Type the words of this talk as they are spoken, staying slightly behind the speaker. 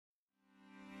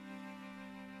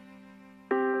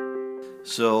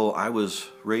So I was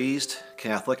raised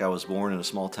Catholic. I was born in a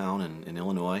small town in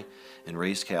Illinois and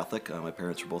raised Catholic. My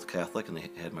parents were both Catholic, and they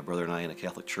had my brother and I in a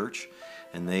Catholic church,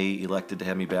 and they elected to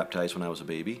have me baptized when I was a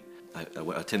baby. I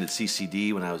attended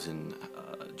CCD when I was in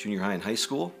junior high and high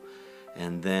school,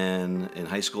 and then in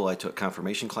high school I took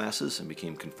confirmation classes and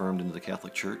became confirmed into the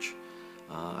Catholic Church.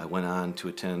 I went on to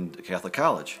attend a Catholic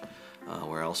college,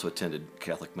 where I also attended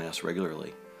Catholic Mass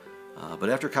regularly.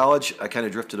 But after college, I kind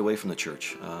of drifted away from the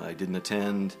church. I didn't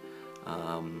attend,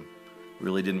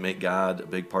 really didn't make God a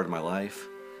big part of my life,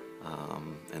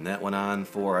 and that went on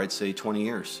for, I'd say, 20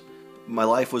 years. My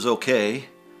life was okay.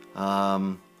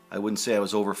 I wouldn't say I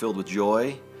was overfilled with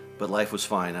joy, but life was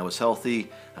fine. I was healthy.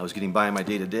 I was getting by my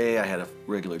day-to-day. I had a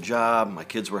regular job. My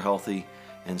kids were healthy,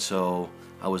 and so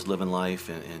I was living life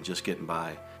and just getting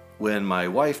by. When my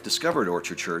wife discovered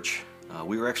Orchard Church,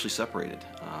 we were actually separated.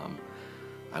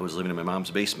 I was living in my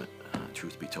mom's basement,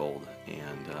 truth be told,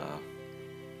 and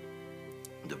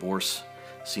divorce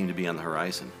seemed to be on the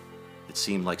horizon. It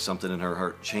seemed like something in her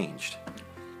heart changed.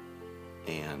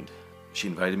 And she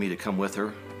invited me to come with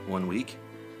her one week,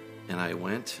 and I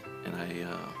went, and I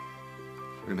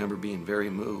remember being very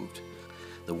moved.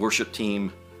 The worship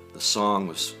team, the song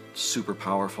was super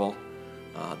powerful.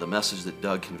 The message that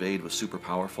Doug conveyed was super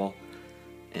powerful,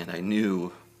 and I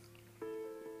knew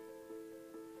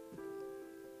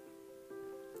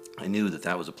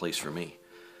that was a place for me.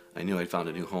 I knew I'd found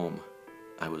a new home.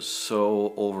 I was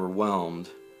so overwhelmed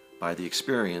by the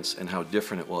experience and how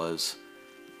different it was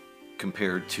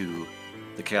compared to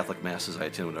the Catholic Masses I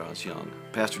attended when I was young.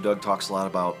 Pastor Doug talks a lot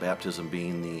about baptism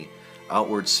being the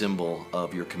outward symbol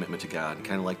of your commitment to God,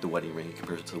 kind of like the wedding ring. He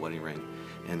compares it to the wedding ring.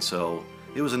 And so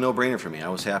it was a no-brainer for me. I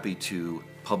was happy to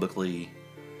publicly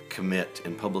commit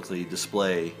and publicly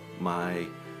display my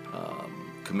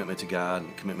commitment to God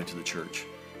and commitment to the church.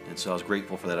 And so I was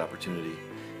grateful for that opportunity.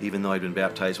 Even though I'd been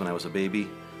baptized when I was a baby,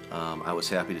 I was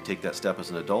happy to take that step as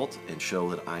an adult and show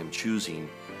that I'm choosing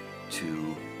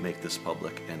to make this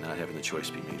public and not having the choice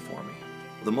be made for me.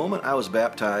 The moment I was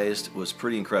baptized was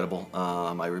pretty incredible.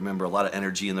 I remember a lot of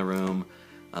energy in the room.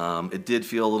 It did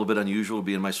feel a little bit unusual to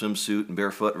be in my swimsuit and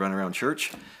barefoot running around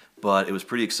church, but it was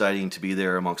pretty exciting to be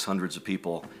there amongst hundreds of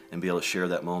people and be able to share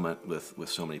that moment with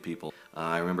so many people.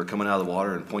 I remember coming out of the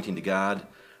water and pointing to God.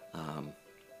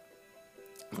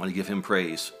 I want to give Him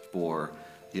praise for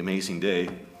the amazing day.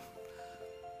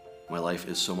 My life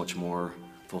is so much more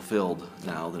fulfilled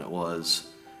now than it was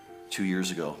 2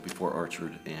 years ago before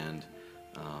Orchard, and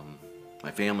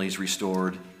my family's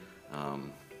restored.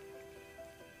 I'm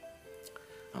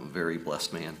a very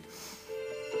blessed man.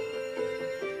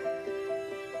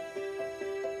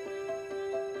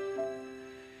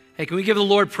 Hey, can we give the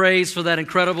Lord praise for that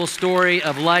incredible story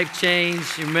of life change?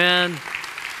 Amen.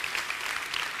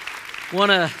 Want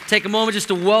to take a moment just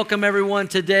to welcome everyone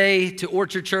today to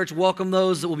Orchard Church. Welcome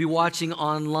those that will be watching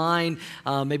online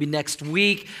maybe next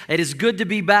week. It is good to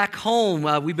be back home.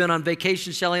 We've been on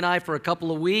vacation, Shelly and I, for a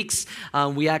couple of weeks.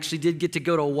 We actually did get to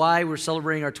go to Hawaii. We're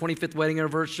celebrating our 25th wedding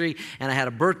anniversary, and I had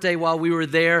a birthday while we were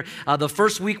there. The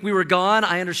first week we were gone,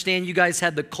 I understand you guys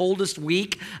had the coldest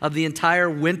week of the entire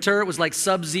winter. It was like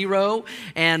sub-zero,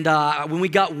 and when we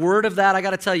got word of that, I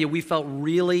got to tell you, we felt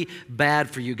really bad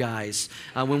for you guys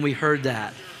when we heard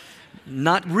that.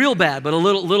 Not real bad, but a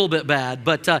little bit bad.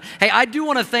 But hey, I do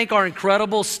want to thank our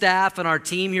incredible staff and our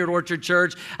team here at Orchard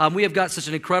Church. We have got such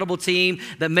an incredible team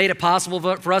that made it possible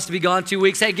for us to be gone 2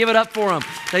 weeks. Hey, give it up for them.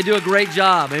 They do a great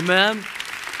job. Amen.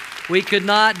 We could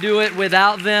not do it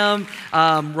without them.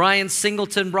 Ryan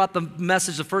Singleton brought the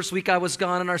message the first week I was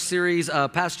gone in our series.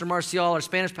 Pastor Marcial, our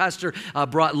Spanish pastor,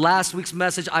 brought last week's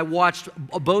message. I watched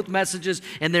both messages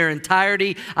in their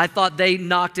entirety. I thought they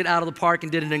knocked it out of the park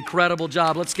and did an incredible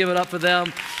job. Let's give it up for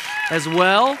them as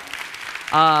well.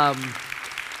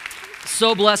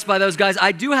 So blessed by those guys.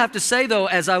 I do have to say, though,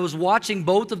 as I was watching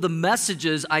both of the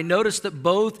messages, I noticed that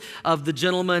both of the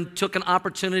gentlemen took an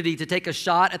opportunity to take a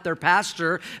shot at their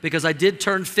pastor, because I did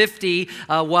turn 50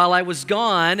 while I was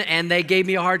gone, and they gave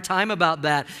me a hard time about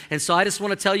that. And so I just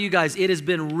want to tell you guys, it has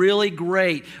been really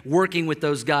great working with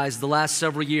those guys the last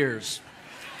several years.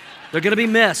 They're going to be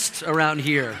missed around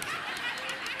here.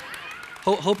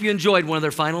 Hope you enjoyed one of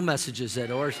their final messages at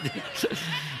Orchard.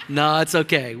 No, it's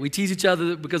okay. We tease each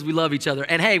other because we love each other.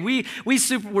 And hey, we're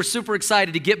super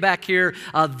excited to get back here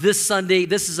this Sunday.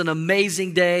 This is an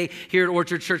amazing day here at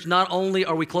Orchard Church. Not only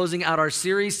are we closing out our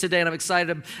series today, and I'm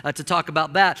excited to talk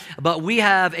about that, but we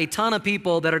have a ton of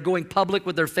people that are going public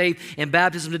with their faith in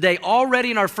baptism today.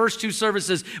 Already in our first two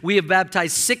services, we have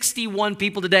baptized 61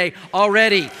 people today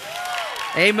already.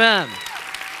 Amen.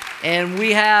 And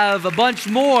we have a bunch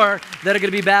more that are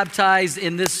going to be baptized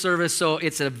in this service. So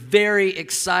it's a very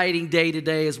exciting day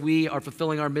today as we are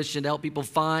fulfilling our mission to help people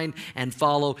find and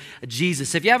follow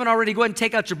Jesus. If you haven't already, go ahead and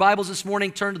take out your Bibles this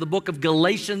morning. Turn to the book of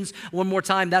Galatians one more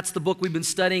time. That's the book we've been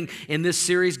studying in this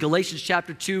series. Galatians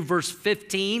chapter 2, verse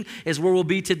 15 is where we'll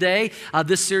be today.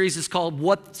 This series is called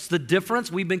What's the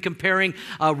Difference? We've been comparing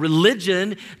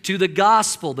religion to the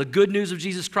gospel, the good news of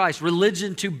Jesus Christ,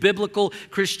 religion to biblical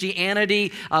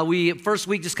Christianity. We first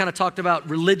week just kind of talked about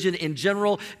religion in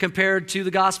general compared to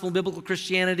the gospel and biblical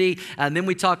Christianity. And then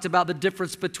we talked about the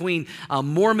difference between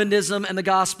Mormonism and the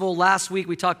gospel. Last week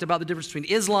we talked about the difference between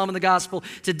Islam and the gospel.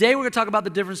 Today we're going to talk about the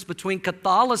difference between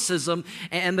Catholicism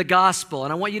and the gospel.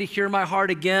 And I want you to hear my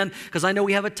heart again, because I know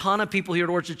we have a ton of people here at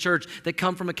Orchard Church that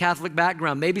come from a Catholic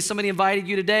background. Maybe somebody invited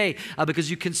you today because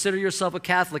you consider yourself a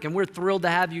Catholic, and we're thrilled to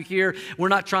have you here. We're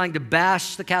not trying to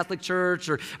bash the Catholic Church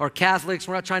or Catholics.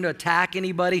 We're not trying to attack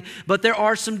anybody. But there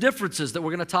are some differences that we're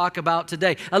going to talk about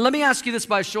today. Let me ask you this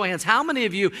by show of hands. How many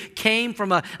of you came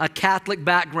from a Catholic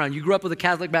background? You grew up with a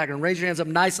Catholic background. Raise your hands up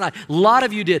nice and high. A lot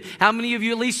of you did. How many of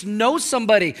you at least know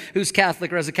somebody who's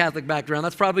Catholic or has a Catholic background?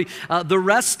 That's probably the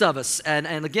rest of us.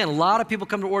 And again, a lot of people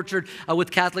come to Orchard with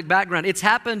Catholic background. It's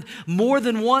happened more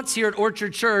than once here at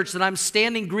Orchard Church that I'm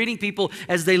standing greeting people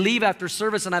as they leave after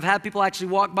service, and I've had people actually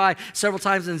walk by several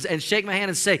times and shake my hand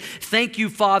and say, "Thank you,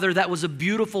 Father, that was a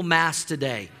beautiful Mass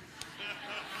today."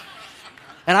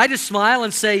 And I just smile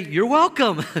and say, "You're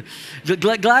welcome."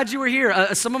 Glad you were here.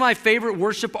 Some of my favorite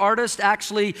worship artists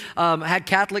actually had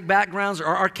Catholic backgrounds, or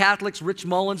are Catholics. Rich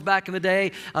Mullins back in the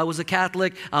day was a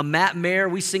Catholic. Matt Mayer,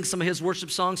 we sing some of his worship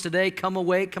songs today. "Come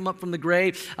Awake, Come Up from the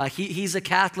Grave." He's a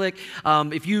Catholic.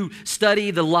 If you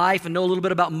study the life and know a little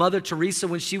bit about Mother Teresa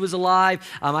when she was alive,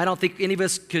 I don't think any of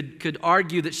us could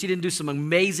argue that she didn't do some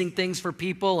amazing things for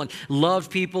people and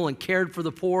loved people and cared for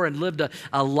the poor and lived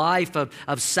a life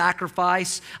of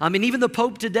sacrifice. I mean, even the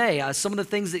Pope today, some of the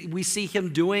things that we see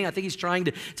him doing, I think he's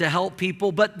trying to help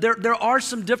people. But there are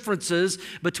some differences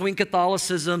between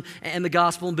Catholicism and the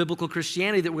gospel and biblical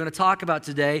Christianity that we're going to talk about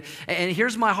today. And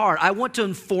here's my heart. I want to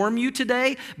inform you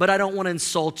today, but I don't want to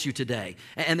insult you today.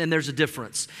 And then there's a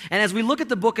difference. And as we look at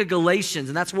the book of Galatians,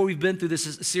 and that's where we've been through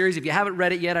this series. If you haven't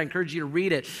read it yet, I encourage you to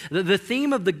read it. The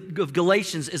theme of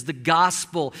Galatians is the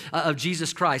gospel of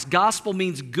Jesus Christ. Gospel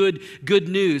means good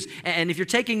news. And if you're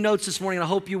taking notes this morning, I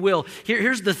hope you will.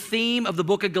 Here's the theme of the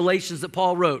book of Galatians that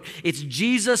Paul wrote. It's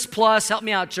Jesus plus, help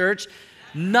me out, church,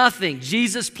 nothing.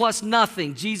 Jesus plus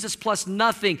nothing. Jesus plus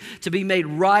nothing to be made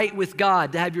right with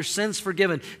God, to have your sins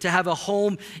forgiven, to have a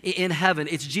home in heaven.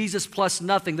 It's Jesus plus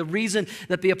nothing. The reason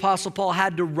that the Apostle Paul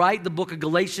had to write the book of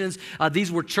Galatians, these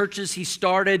were churches he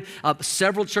started,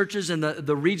 several churches in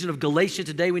the region of Galatia.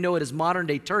 Today we know it as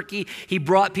modern-day Turkey. He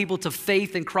brought people to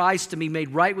faith in Christ, to be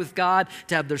made right with God,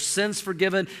 to have their sins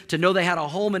forgiven, to know they had a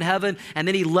home in heaven. And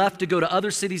then he left to go to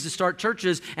other cities to start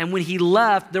churches. And when he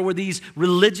left, there were these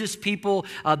religious people,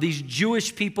 these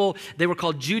Jewish people. They were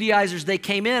called Judaizers. They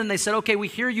came in and they said, "Okay, we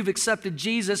hear you've accepted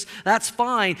Jesus. That's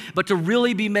fine. But to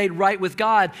really be made right with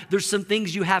God, there's some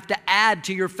things you have to add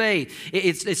to your faith.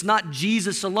 It's not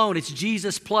Jesus alone. It's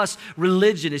Jesus plus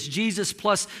religion. It's Jesus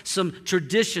plus some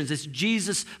traditions. It's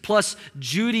Jesus plus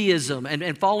Judaism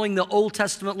and following the Old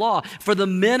Testament law." For the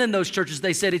men in those churches,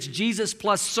 they said it's Jesus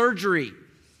plus surgery.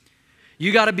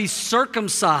 You got to be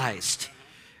circumcised.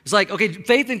 It's like, okay,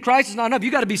 faith in Christ is not enough. You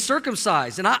got to be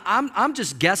circumcised. And I'm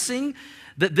just guessing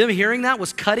that them hearing that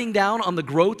was cutting down on the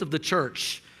growth of the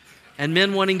church and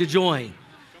men wanting to join.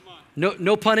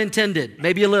 No pun intended,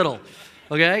 maybe a little.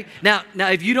 Okay? Now,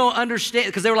 if you don't understand,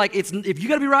 because they were like, if you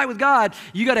got to be right with God,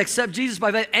 you got to accept Jesus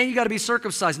by faith, and you got to be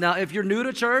circumcised. Now, if you're new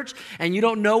to church and you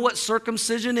don't know what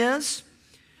circumcision is,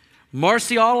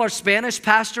 Marcial, our Spanish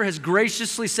pastor, has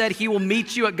graciously said he will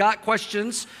meet you at Got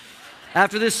Questions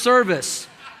after this service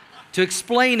to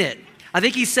explain it. I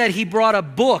think he said he brought a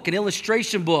book, an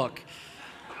illustration book.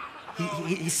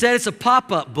 He said it's a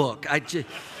pop-up book.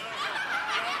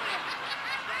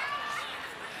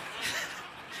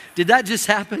 Did that just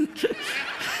happen?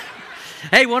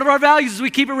 Hey, one of our values is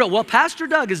we keep it real. Well, Pastor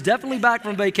Doug is definitely back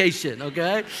from vacation,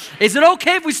 okay? Is it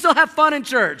okay if we still have fun in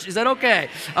church? Is that okay?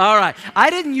 All right. I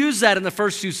didn't use that in the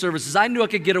first two services. I knew I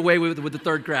could get away with the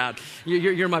third crowd.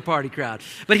 You're my party crowd.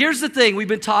 But here's the thing we've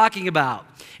been talking about.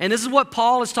 And this is what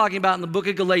Paul is talking about in the book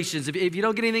of Galatians. If you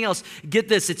don't get anything else, get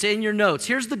this. It's in your notes.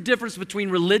 Here's the difference between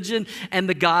religion and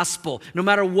the gospel. No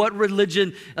matter what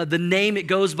religion, the name it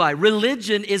goes by.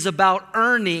 Religion is about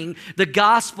earning. The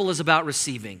gospel is about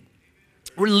receiving.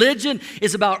 Religion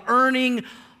is about earning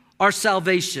our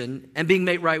salvation and being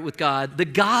made right with God. The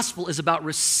gospel is about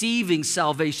receiving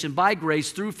salvation by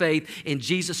grace through faith in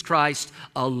Jesus Christ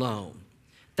alone.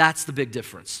 That's the big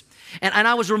difference. And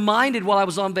I was reminded while I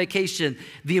was on vacation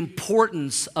the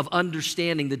importance of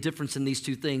understanding the difference in these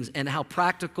two things and how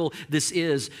practical this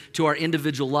is to our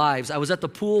individual lives. I was at the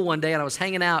pool one day and I was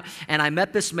hanging out and I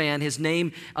met this man. His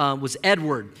name was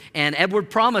Edward. And Edward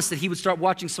promised that he would start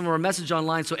watching some of our message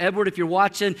online. So Edward, if you're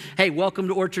watching, hey, welcome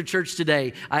to Orchard Church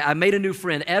today. I made a new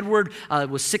friend. Edward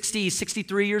was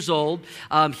 63 years old.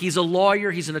 He's a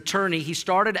lawyer. He's an attorney. He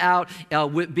started out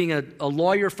with being a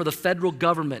lawyer for the federal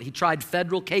government. He tried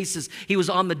federal cases. He was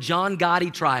on the John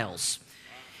Gotti trials.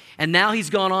 And now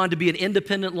he's gone on to be an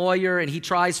independent lawyer, and he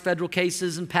tries federal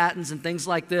cases and patents and things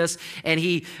like this. And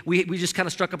we just kind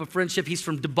of struck up a friendship. He's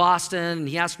from Boston, and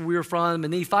he asked where we were from.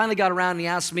 And then he finally got around and he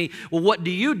asked me, well, what do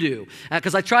you do?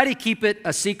 Because I try to keep it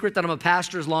a secret that I'm a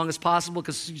pastor as long as possible,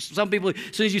 because some people, as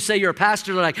soon as you say you're a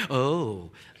pastor, they're like,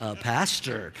 oh, a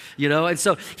pastor, you know? And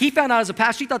so he found out as a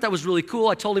pastor. He thought that was really cool.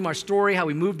 I told him our story, how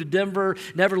we moved to Denver,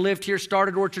 never lived here,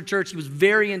 started Orchard Church. He was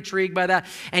very intrigued by that.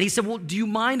 And he said, well, do you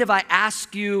mind if I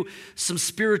ask you some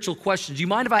spiritual questions? Do you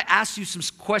mind if I ask you some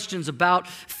questions about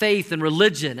faith and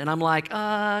religion? And I'm like,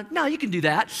 no, you can do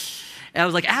that. And I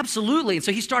was like, absolutely. And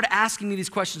so he started asking me these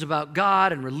questions about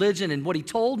God and religion. And what he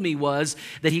told me was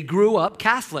that he grew up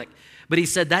Catholic. But he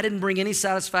said, that didn't bring any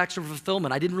satisfaction or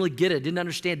fulfillment. I didn't really get it, didn't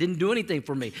understand, didn't do anything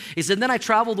for me. He said, then I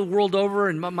traveled the world over,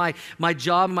 and my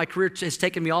job and my career has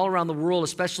taken me all around the world,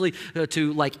 especially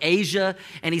to like Asia.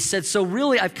 And he said, so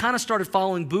really, I've kind of started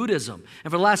following Buddhism.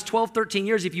 And for the last 12, 13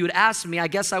 years, if you had asked me, I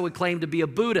guess I would claim to be a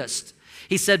Buddhist.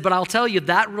 He said, but I'll tell you,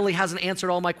 that really hasn't answered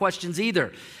all my questions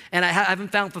either. And I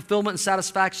haven't found fulfillment and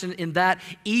satisfaction in that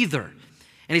either.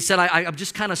 And he said, I'm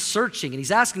just kind of searching. And he's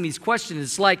asking me these questions.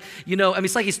 It's like,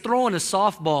 it's like he's throwing a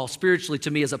softball spiritually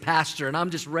to me as a pastor. And I'm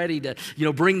just ready to,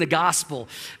 bring the gospel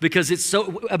because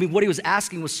what he was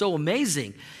asking was so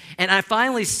amazing. And I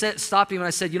finally stopped him and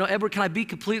I said, Edward, can I be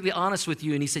completely honest with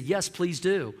you? And he said, yes, please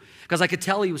do. Because I could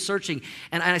tell he was searching.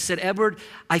 And I said, Edward,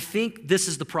 I think this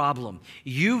is the problem.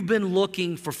 You've been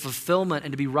looking for fulfillment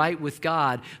and to be right with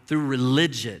God through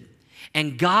religion.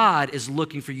 And God is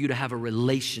looking for you to have a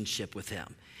relationship with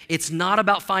him. It's not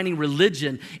about finding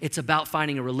religion. It's about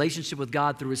finding a relationship with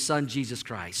God through his son, Jesus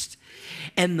Christ.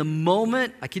 And the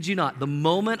moment, I kid you not, the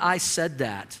moment I said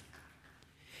that,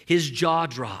 his jaw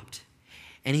dropped.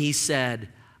 And he said,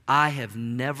 I have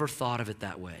never thought of it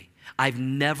that way. I've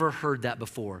never heard that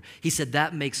before. He said,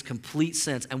 that makes complete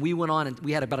sense. And we went on and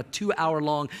we had about a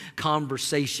 2-hour-long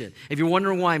conversation. If you're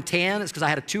wondering why I'm tan, it's because I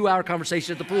had a 2-hour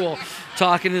conversation at the pool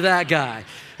talking to that guy.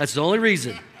 That's the only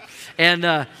reason.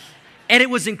 And it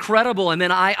was incredible. And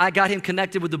then I got him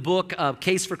connected with the book,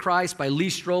 Case for Christ by Lee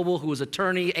Strobel, who was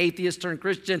attorney, atheist turned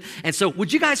Christian. And so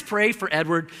would you guys pray for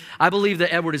Edward? I believe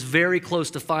that Edward is very close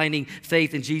to finding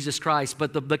faith in Jesus Christ.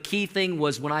 But the key thing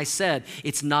was when I said,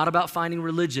 it's not about finding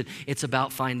religion, it's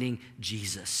about finding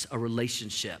Jesus, a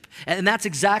relationship. And that's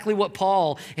exactly what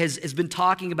Paul has been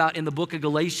talking about in the book of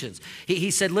Galatians.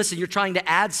 He said, listen, you're trying to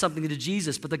add something to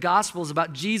Jesus, but the gospel is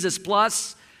about Jesus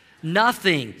plus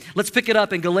nothing. Let's pick it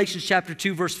up in Galatians chapter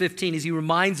 2, verse 15, as he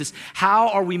reminds us, how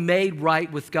are we made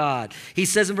right with God? He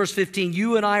says in verse 15,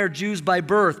 you and I are Jews by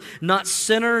birth, not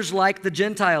sinners like the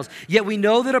Gentiles. Yet we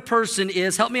know that a person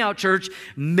is, help me out, church,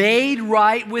 made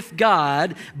right with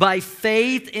God by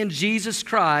faith in Jesus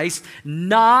Christ,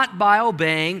 not by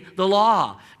obeying the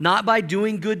law, not by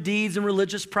doing good deeds and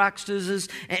religious practices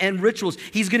and rituals.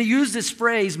 He's going to use this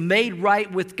phrase, made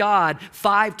right with God,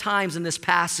 5 times in this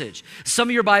passage. Some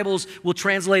of your Bibles will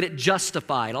translate it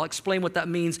justified. I'll explain what that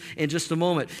means in just a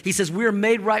moment. He says we are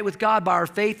made right with God by our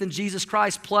faith in Jesus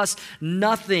Christ plus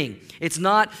nothing. It's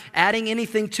not adding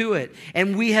anything to it.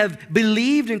 And we have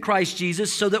believed in Christ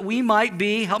Jesus so that we might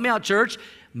be, help me out, church,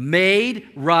 made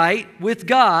right with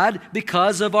God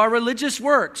because of our religious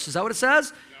works. Is that what it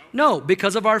says? No,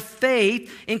 because of our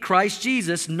faith in Christ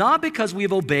Jesus, not because we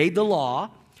have obeyed the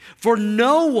law. For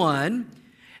no one,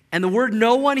 and the word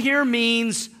no one here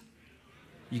means,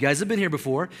 you guys have been here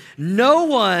before, no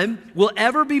one will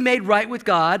ever be made right with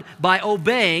God by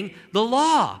obeying the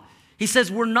law. He says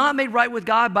we're not made right with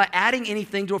God by adding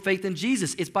anything to our faith in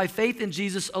Jesus. It's by faith in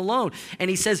Jesus alone. And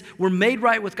he says we're made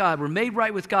right with God. We're made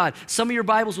right with God. Some of your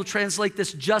Bibles will translate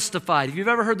this justified. If you've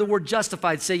ever heard the word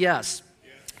justified, say yes.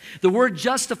 The word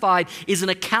justified is an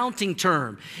accounting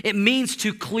term. It means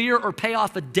to clear or pay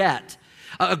off a debt.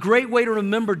 A great way to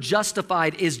remember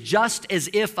justified is just as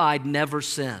if I'd never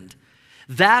sinned.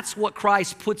 That's what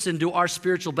Christ puts into our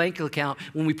spiritual bank account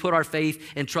when we put our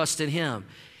faith and trust in him.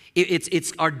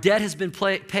 It's our debt has been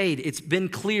paid. It's been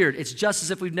cleared. It's just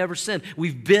as if we've never sinned.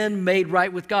 We've been made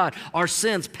right with God. Our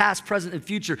sins, past, present, and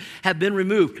future, have been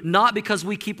removed. Not because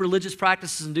we keep religious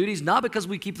practices and duties, not because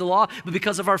we keep the law, but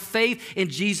because of our faith in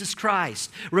Jesus Christ.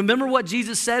 Remember what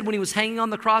Jesus said when he was hanging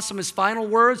on the cross? From his final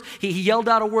words, he yelled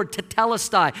out a word,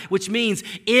 tetelestai, which means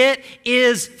it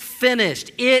is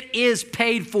finished. It is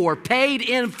paid for, paid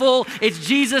in full. It's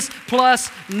Jesus plus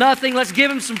nothing. Let's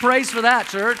give him some praise for that,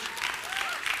 church.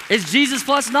 It's Jesus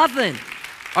plus nothing.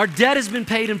 Our debt has been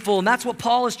paid in full, and that's what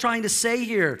Paul is trying to say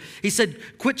here. He said,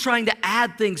 quit trying to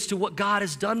add things to what God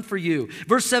has done for you.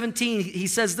 Verse 17, he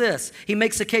says this. He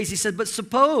makes a case. He said, verse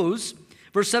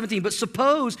 17, but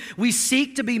suppose we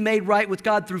seek to be made right with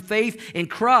God through faith in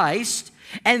Christ,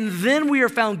 and then we are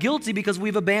found guilty because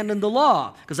we've abandoned the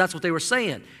law. Because that's what they were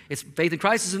saying. It's faith in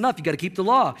Christ is enough. You got to keep the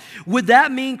law. Would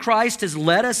that mean Christ has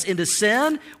led us into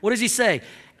sin? What does he say?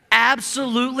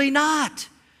 Absolutely not.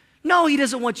 No, he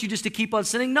doesn't want you just to keep on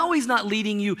sinning. No, he's not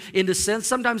leading you into sin.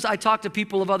 Sometimes I talk to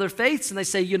people of other faiths and they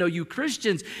say, you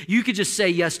Christians, you could just say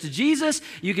yes to Jesus.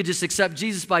 You could just accept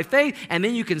Jesus by faith and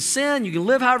then you can sin. You can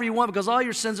live however you want because all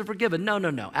your sins are forgiven.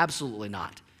 No, absolutely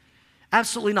not.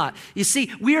 Absolutely not. You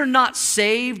see, we are not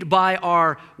saved by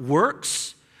our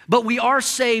works, but we are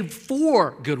saved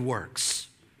for good works.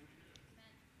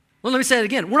 Well, let me say it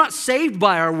again. We're not saved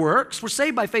by our works. We're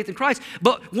saved by faith in Christ.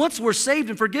 But once we're saved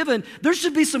and forgiven, there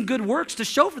should be some good works to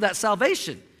show for that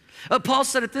salvation. Paul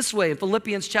said it this way in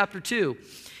Philippians chapter 2.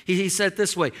 He said it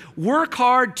this way. Work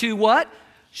hard to what?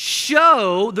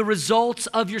 Show the results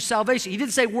of your salvation. He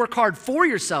didn't say work hard for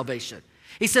your salvation.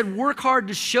 He said, work hard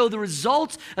to show the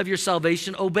results of your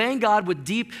salvation, obeying God with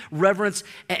deep reverence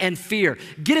and fear.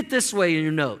 Get it this way in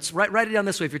your notes. Write it down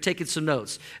this way if you're taking some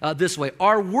notes. This way.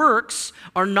 Our works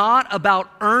are not about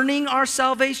earning our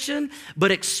salvation,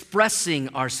 but expressing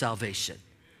our salvation.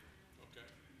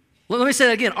 Let me say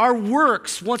that again. Our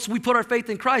works, once we put our faith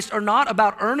in Christ, are not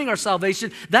about earning our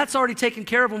salvation. That's already taken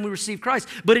care of when we receive Christ.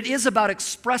 But it is about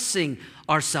expressing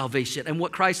our salvation and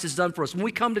what Christ has done for us. When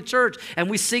we come to church and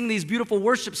we sing these beautiful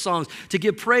worship songs to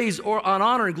give praise or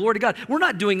honor and glory to God, we're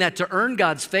not doing that to earn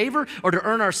God's favor or to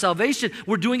earn our salvation.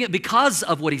 We're doing it because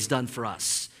of what he's done for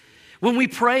us. When we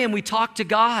pray and we talk to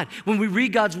God, when we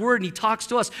read God's word and he talks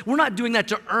to us, we're not doing that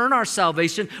to earn our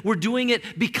salvation. We're doing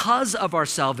it because of our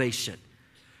salvation.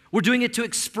 We're doing it to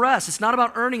express. It's not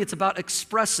about earning, it's about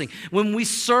expressing. When we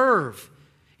serve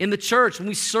in the church, when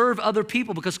we serve other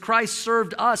people, because Christ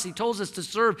served us, he told us to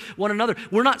serve one another.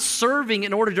 We're not serving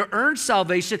in order to earn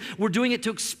salvation. We're doing it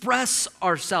to express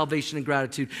our salvation and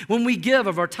gratitude. When we give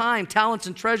of our time, talents,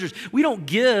 and treasures, we don't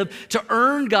give to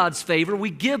earn God's favor. We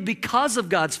give because of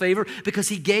God's favor, because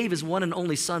he gave his one and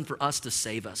only Son for us to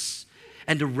save us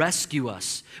and to rescue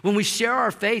us. When we share our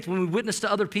faith, when we witness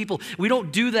to other people, we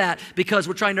don't do that because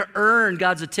we're trying to earn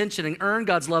God's attention and earn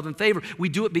God's love and favor. We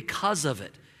do it because of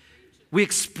it. We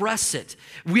express it.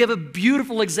 We have a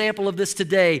beautiful example of this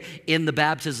today in the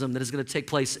baptism that is going to take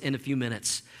place in a few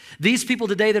minutes. These people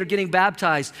today that are getting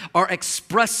baptized are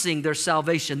expressing their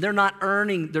salvation. They're not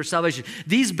earning their salvation.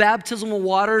 These baptismal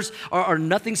waters are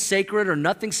nothing sacred or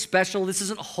nothing special. This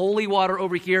isn't holy water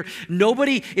over here.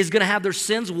 Nobody is going to have their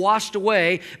sins washed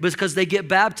away because they get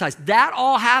baptized. That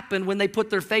all happened when they put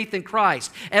their faith in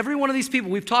Christ. Every one of these people,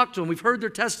 we've talked to them, we've heard their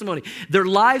testimony. Their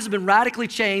lives have been radically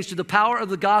changed through the power of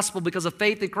the gospel because of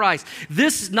faith in Christ.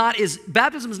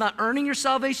 Baptism is not earning your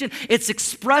salvation. It's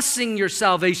expressing your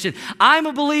salvation. I'm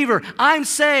a believer. I'm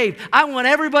saved. I want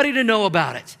everybody to know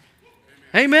about it.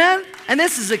 Amen? And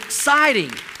this is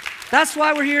exciting. That's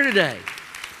why we're here today.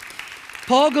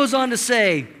 Paul goes on to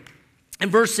say in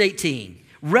verse 18,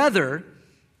 rather,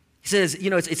 he says,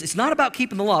 it's not about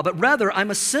keeping the law, but rather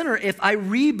I'm a sinner if I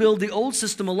rebuild the old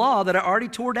system of law that I already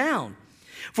tore down.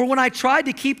 For when I tried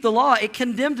to keep the law, it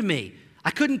condemned me.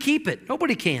 I couldn't keep it.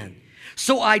 Nobody can.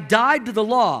 So I died to the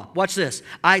law. Watch this.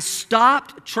 I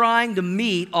stopped trying to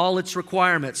meet all its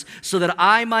requirements so that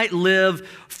I might live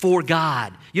for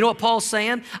God. You know what Paul's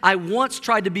saying? I once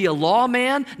tried to be a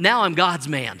lawman. Now I'm God's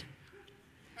man.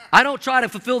 I don't try to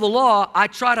fulfill the law. I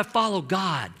try to follow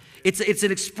God. It's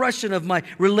an expression of my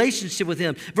relationship with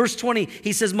him. Verse 20,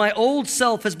 he says, my old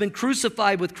self has been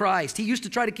crucified with Christ. He used to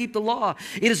try to keep the law.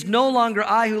 It is no longer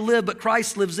I who live, but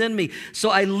Christ lives in me. So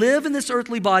I live in this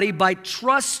earthly body by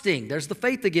trusting, there's the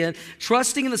faith again,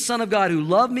 trusting in the Son of God who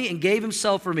loved me and gave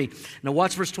himself for me. Now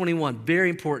watch verse 21, very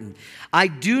important. I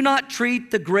do not treat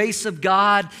the grace of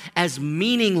God as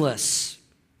meaningless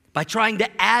by trying to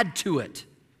add to it.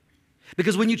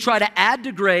 Because when you try to add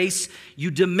to grace, you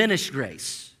diminish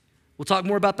grace. We'll talk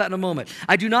more about that in a moment.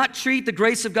 I do not treat the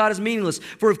grace of God as meaningless,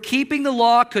 for if keeping the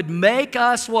law could make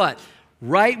us what?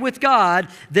 right with God,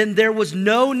 then there was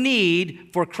no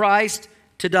need for Christ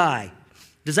to die.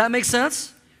 Does that make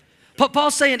sense?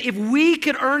 Paul's saying if we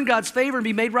could earn God's favor and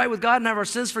be made right with God and have our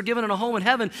sins forgiven and a home in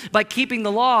heaven by keeping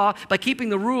the law, by keeping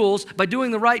the rules, by doing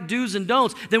the right do's and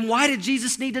don'ts, then why did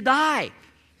Jesus need to die?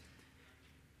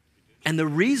 And the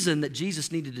reason that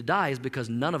Jesus needed to die is because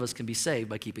none of us can be saved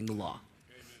by keeping the law.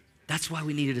 That's why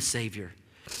we needed a Savior.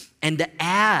 And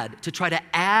to try to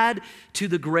add to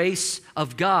the grace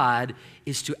of God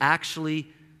is to actually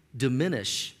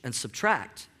diminish and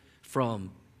subtract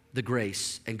from the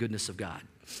grace and goodness of God.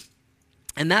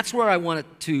 And that's where I wanted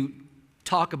to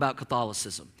talk about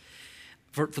Catholicism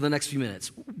for the next few minutes.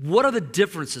 What are the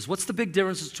differences? What's the big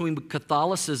differences between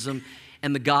Catholicism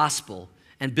and the gospel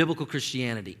and biblical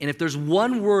Christianity? And if there's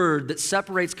one word that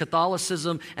separates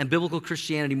Catholicism and biblical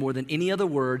Christianity more than any other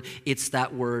word, it's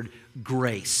that word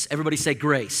grace. Everybody say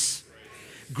grace.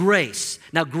 Grace.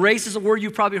 Now, grace is a word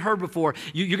you've probably heard before.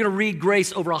 You're going to read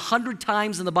grace over 100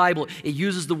 times in the Bible. It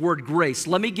uses the word grace.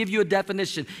 Let me give you a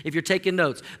definition if you're taking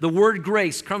notes. The word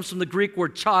grace comes from the Greek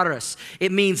word charis.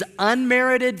 It means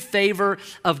unmerited favor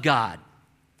of God.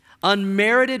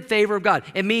 Unmerited favor of God.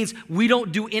 It means we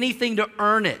don't do anything to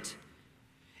earn it.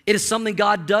 It is something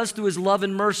God does through his love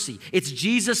and mercy. It's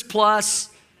Jesus plus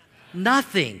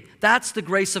nothing. That's the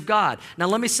grace of God. Now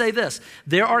let me say this.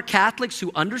 There are Catholics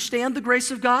who understand the grace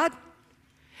of God,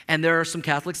 and there are some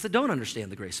Catholics that don't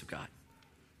understand the grace of God.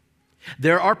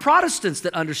 There are Protestants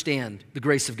that understand the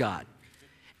grace of God,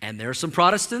 and there are some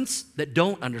Protestants that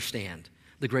don't understand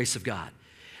the grace of God.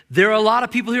 There are a lot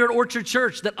of people here at Orchard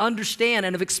Church that understand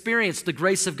and have experienced the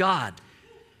grace of God.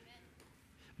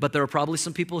 But there are probably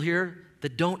some people here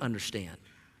that don't understand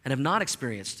and have not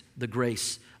experienced the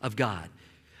grace of God.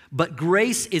 But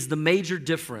grace is the major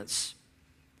difference,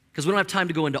 because we don't have time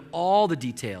to go into all the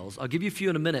details. I'll give you a few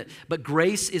in a minute, but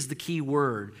grace is the key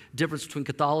word, difference between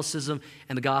Catholicism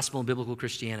and the gospel and biblical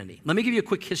Christianity. Let me give you a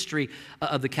quick history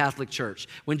of the Catholic Church.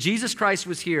 When Jesus Christ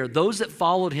was here, those that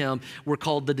followed him were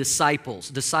called the disciples.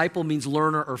 Disciple means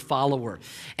learner or follower.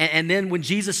 And then when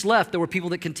Jesus left, there were people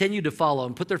that continued to follow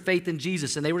and put their faith in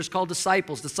Jesus, and they were just called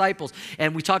disciples.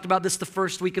 And we talked about this the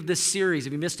first week of this series.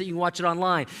 If you missed it, you can watch it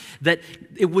online. That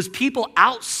it was people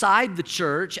outside the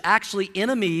church, actually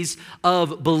enemies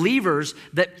of believers,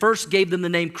 that first gave them the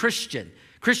name Christian.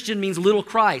 Christian means little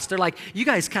Christ. They're like, you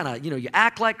guys kind of, you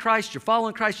act like Christ, you're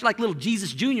following Christ, you're like little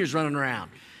Jesus Juniors running around.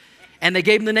 And they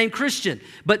gave him the name Christian.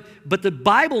 But the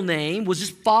Bible name was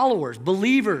just followers,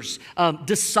 believers,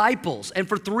 disciples. And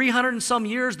for 300 and some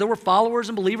years, there were followers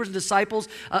and believers and disciples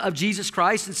of Jesus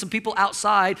Christ, and some people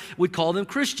outside would call them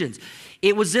Christians.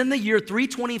 It was in the year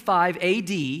 325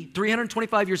 AD,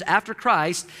 325 years after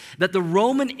Christ, that the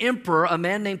Roman emperor, a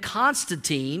man named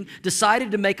Constantine, decided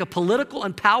to make a political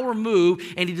and power move,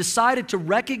 and he decided to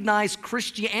recognize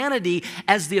Christianity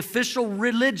as the official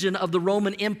religion of the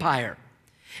Roman Empire.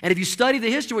 And if you study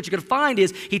the history, what you're going to find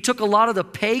is he took a lot of the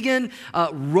pagan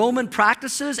Roman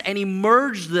practices and he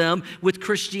merged them with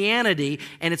Christianity,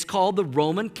 and it's called the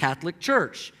Roman Catholic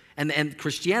Church. And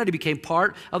Christianity became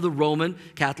part of the Roman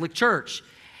Catholic Church.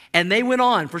 And they went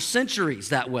on for centuries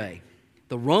that way.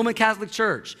 The Roman Catholic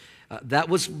Church, that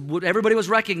was what everybody was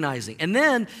recognizing. And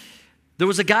then there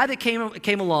was a guy that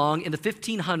came along in the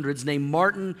 1500s named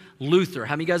Martin Luther.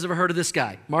 How many of you guys ever heard of this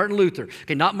guy? Martin Luther.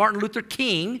 Okay, not Martin Luther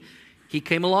King. He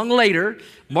came along later.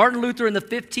 Martin Luther in the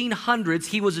 1500s,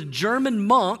 he was a German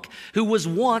monk who was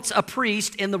once a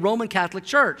priest in the Roman Catholic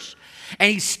Church. And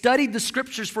he studied the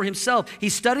scriptures for himself. He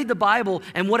studied the Bible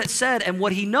and what it said. And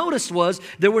what he noticed was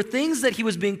there were things that he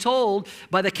was being told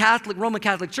by the Roman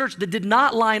Catholic Church that did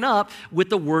not line up with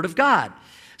the Word of God.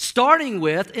 Starting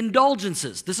with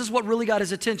indulgences. This is what really got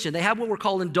his attention. They have what were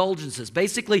called indulgences.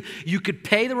 Basically, you could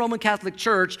pay the Roman Catholic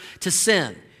Church to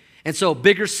sin. And so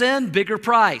bigger sin, bigger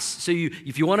price. So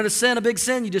if you wanted to sin a big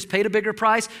sin, you just paid a bigger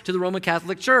price to the Roman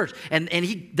Catholic Church. And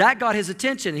that got his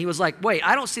attention. He was like, wait,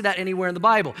 I don't see that anywhere in the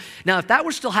Bible. Now, if that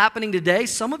were still happening today,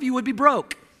 some of you would be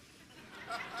broke.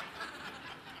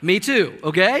 Me too,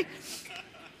 okay?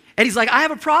 And he's like, I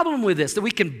have a problem with this, that we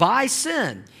can buy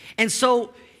sin. And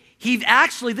so he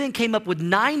actually then came up with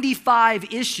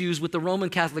 95 issues with the Roman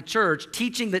Catholic Church,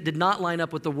 teaching that did not line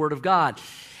up with the Word of God.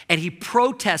 And he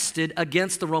protested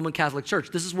against the Roman Catholic Church.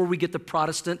 This is where we get the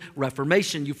Protestant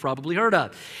Reformation you've probably heard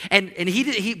of. And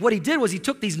what he did was he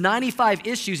took these 95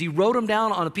 issues, he wrote them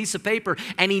down on a piece of paper,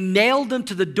 and he nailed them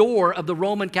to the door of the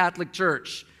Roman Catholic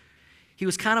Church. He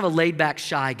was kind of a laid-back,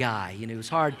 shy guy. He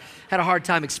had a hard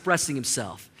time expressing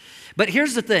himself. But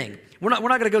here's the thing. We're not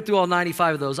going to go through all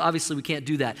 95 of those. Obviously, we can't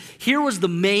do that. Here was the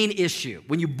main issue.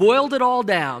 When you boiled it all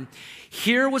down,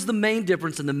 here was the main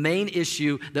difference and the main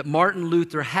issue that Martin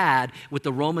Luther had with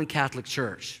the Roman Catholic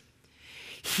Church.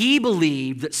 He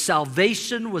believed that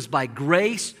salvation was by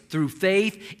grace through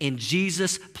faith in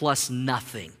Jesus plus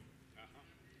nothing.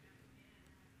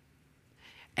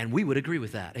 And we would agree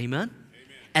with that. Amen?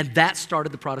 And that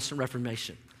started the Protestant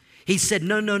Reformation. He said,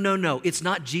 no. It's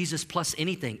not Jesus plus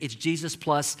anything. It's Jesus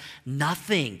plus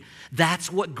nothing. That's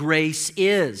what grace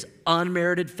is,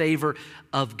 unmerited favor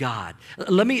of God.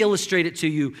 Let me illustrate it to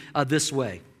you this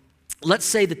way. Let's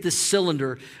say that this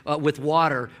cylinder with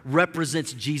water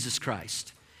represents Jesus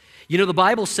Christ. You know, the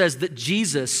Bible says that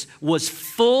Jesus was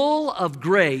full of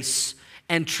grace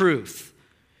and truth.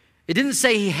 It didn't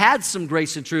say he had some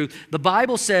grace and truth. The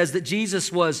Bible says that Jesus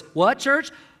was what,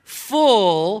 church?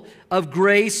 Full of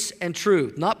grace and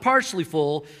truth. Not partially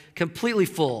full, completely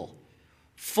full.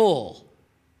 Full.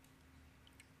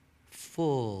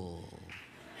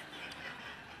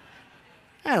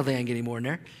 I don't think I can get any more in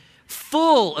there.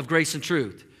 Full of grace and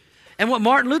truth. And what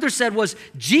Martin Luther said was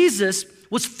Jesus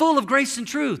was full of grace and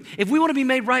truth. If we want to be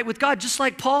made right with God, just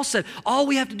like Paul said, all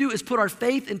we have to do is put our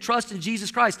faith and trust in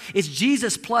Jesus Christ. It's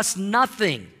Jesus plus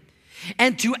nothing.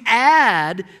 And to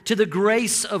add to the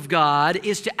grace of God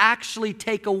is to actually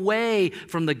take away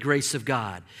from the grace of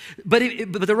God. But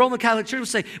the Roman Catholic Church would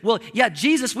say, well, yeah,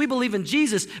 Jesus, we believe in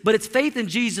Jesus, but it's faith in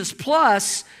Jesus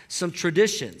plus some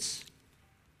traditions.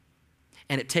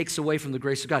 And it takes away from the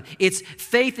grace of God. It's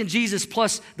faith in Jesus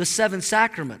plus the 7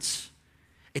 sacraments.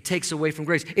 It takes away from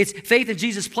grace. It's faith in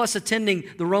Jesus plus attending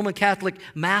the Roman Catholic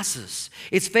masses.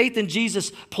 It's faith in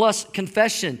Jesus plus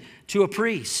confession to a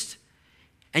priest.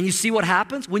 And you see what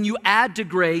happens? When you add to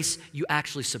grace, you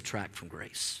actually subtract from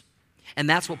grace. And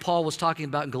that's what Paul was talking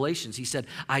about in Galatians. He said,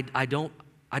 I don't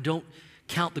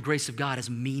count the grace of God as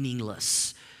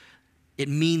meaningless. It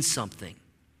means something.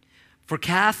 For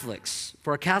Catholics,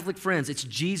 for our Catholic friends, it's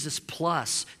Jesus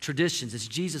plus traditions. It's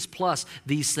Jesus plus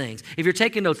these things. If you're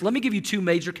taking notes, let me give you 2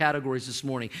 major categories this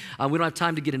morning. We don't have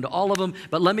time to get into all of them,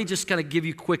 but let me just kind of give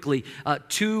you quickly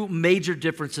 2 major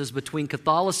differences between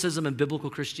Catholicism and biblical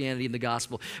Christianity in the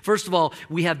gospel. First of all,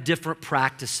 we have different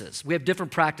practices. We have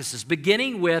different practices,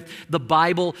 beginning with the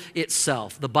Bible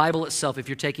itself. The Bible itself, if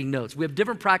you're taking notes. We have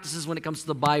different practices when it comes to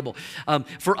the Bible.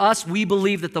 For us, we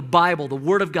believe that the Bible, the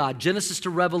Word of God, Genesis to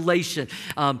Revelation,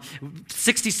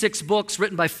 66 books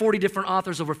written by 40 different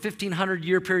authors over a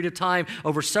 1,500-year period of time,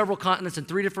 over several continents in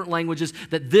 3 different languages,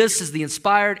 that this is the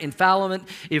inspired,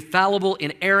 infallible,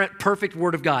 inerrant, perfect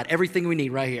Word of God. Everything we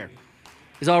need right here.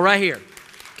 It's all right here,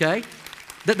 okay?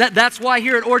 That's why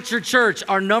here at Orchard Church,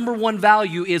 our number 1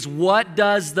 value is what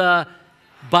does the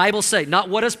Bible say? Not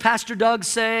what does Pastor Doug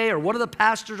say, or what do the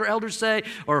pastors or elders say,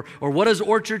 or what does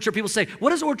Orchard Church, people say,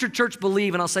 what does Orchard Church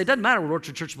believe? And I'll say, it doesn't matter what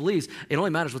Orchard Church believes. It only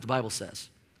matters what the Bible says.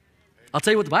 I'll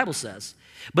tell you what the Bible says.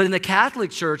 But in the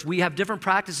Catholic Church, we have different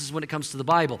practices when it comes to the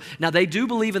Bible. Now, they do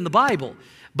believe in the Bible,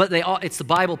 but it's the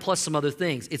Bible plus some other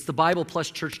things. It's the Bible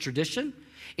plus church tradition.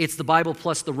 It's the Bible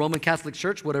plus the Roman Catholic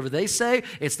Church, whatever they say.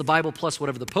 It's the Bible plus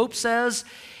whatever the Pope says.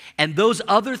 And those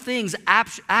other things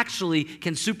actually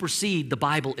can supersede the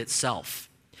Bible itself.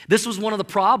 This was one of the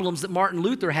problems that Martin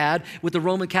Luther had with the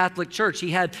Roman Catholic Church. He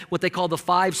had what they call the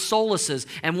 5 solaces.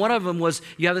 And one of them was,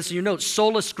 you have this in your notes,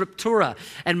 sola scriptura.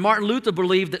 And Martin Luther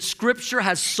believed that Scripture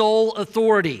has sole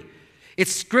authority.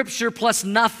 It's Scripture plus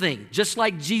nothing, just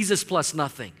like Jesus plus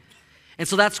nothing. And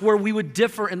so that's where we would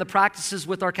differ in the practices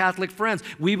with our Catholic friends.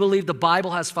 We believe the Bible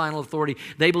has final authority.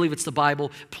 They believe it's the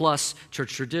Bible plus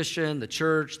church tradition, the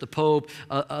church, the Pope,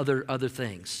 other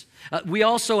things. We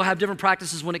also have different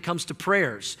practices when it comes to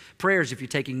prayers. Prayers, if you're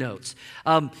taking notes.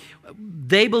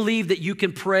 They believe that you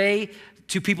can pray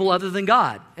to people other than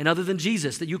God and other than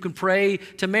Jesus, that you can pray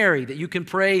to Mary, that you can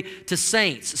pray to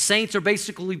saints. Saints are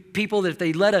basically people that if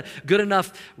they led a good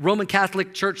enough Roman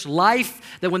Catholic Church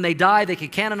life, that when they die, they can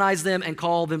canonize them and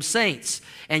call them saints.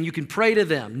 And you can pray to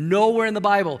them. Nowhere in the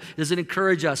Bible does it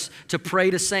encourage us to pray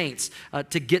to saints,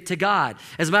 to get to God.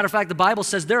 As a matter of fact, the Bible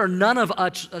says there are none of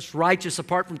us righteous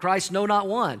apart from Christ, no, not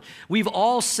one. We've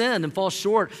all sinned and fall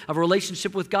short of a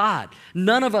relationship with God.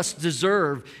 None of us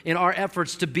deserve in our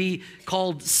efforts to be called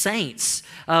saints.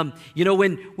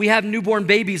 When we have newborn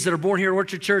babies that are born here at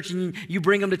Orchard Church and you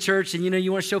bring them to church and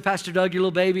you want to show Pastor Doug your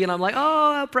little baby and I'm like,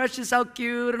 oh, how precious, how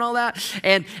cute and all that.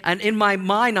 And in my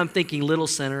mind, I'm thinking, little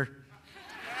sinner.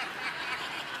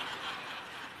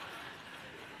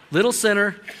 Little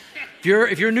sinner.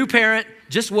 If you're a new parent,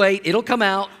 just wait. It'll come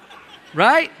out.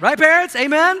 Right? Right, parents?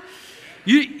 Amen?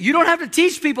 You don't have to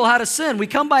teach people how to sin. We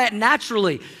come by it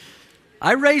naturally.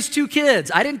 I raised 2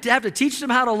 kids. I didn't have to teach them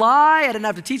how to lie. I didn't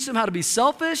have to teach them how to be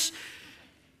selfish.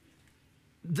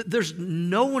 There's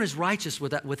no one is righteous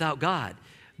without God.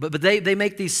 But they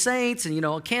make these saints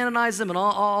and, canonize them and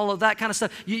all of that kind of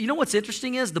stuff. You know what's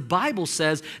interesting is the Bible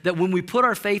says that when we put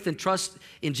our faith and trust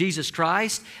in Jesus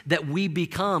Christ, that we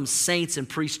become saints and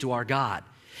priests to our God.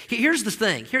 Here's the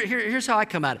thing. Here's how I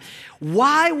come at it.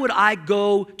 Why would I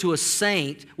go to a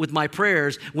saint with my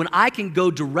prayers when I can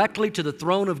go directly to the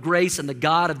throne of grace and the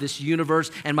God of this universe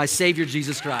and my Savior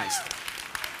Jesus Christ?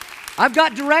 I've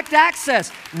got direct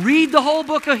access. Read the whole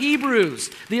book of Hebrews.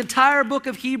 The entire book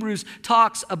of Hebrews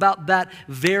talks about that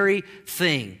very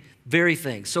thing.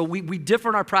 So we differ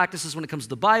in our practices when it comes to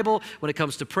the Bible, when it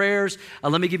comes to prayers.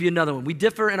 Let me give you another one. We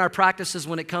differ in our practices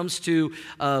when it comes to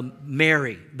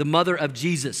Mary, the mother of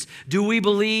Jesus. Do we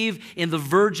believe in the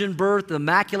virgin birth, the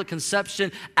immaculate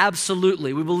conception?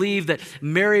 Absolutely. We believe that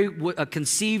Mary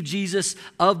conceived Jesus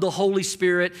of the Holy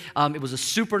Spirit. It was a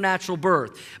supernatural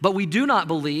birth. But we do not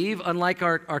believe, unlike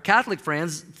our Catholic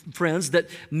friends, that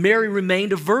Mary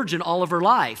remained a virgin all of her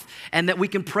life and that we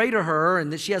can pray to her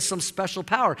and that she has some special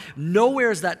power. Nowhere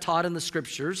is that taught in the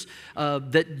scriptures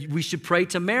that we should pray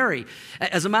to Mary.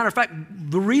 As a matter of fact,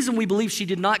 the reason we believe she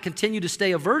did not continue to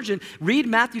stay a virgin, read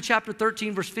Matthew chapter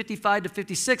 13, verse 55 to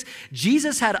 56.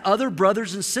 Jesus had other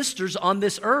brothers and sisters on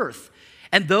this earth,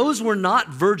 and those were not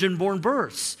virgin-born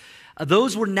births.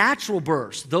 Those were natural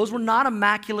births. Those were not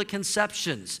immaculate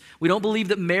conceptions. We don't believe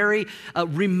that Mary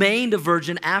remained a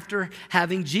virgin after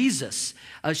having Jesus.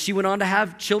 She went on to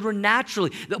have children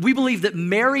naturally. We believe that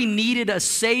Mary needed a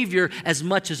Savior as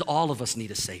much as all of us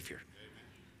need a Savior.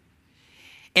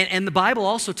 And the Bible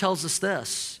also tells us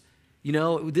this.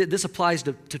 This applies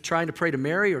to trying to pray to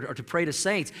Mary or to pray to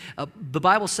saints. The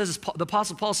Bible says, the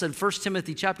Apostle Paul said in 1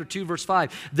 Timothy chapter 2, verse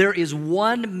 5, there is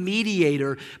one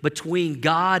mediator between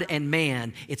God and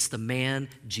man. It's the man,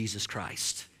 Jesus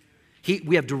Christ.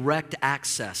 We have direct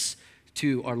access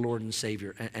to our Lord and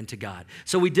Savior and to God.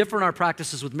 So we differ in our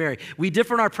practices with Mary. We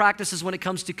differ in our practices when it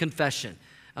comes to confession.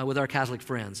 With our Catholic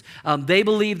friends. They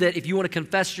believe that if you want to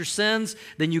confess your sins,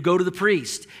 then you go to the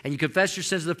priest. And you confess your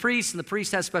sins to the priest, and the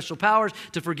priest has special powers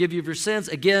to forgive you of your sins.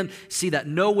 Again, see that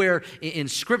nowhere in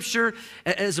Scripture.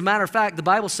 As a matter of fact, the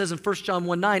Bible says in 1 John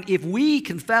 1:9, if we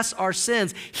confess our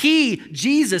sins, He,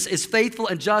 Jesus, is faithful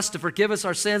and just to forgive us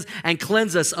our sins and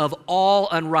cleanse us of all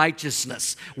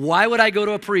unrighteousness. Why would I go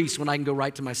to a priest when I can go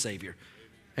right to my Savior?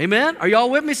 Amen? Are y'all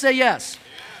with me? Say yes.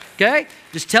 Okay?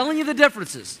 Just telling you the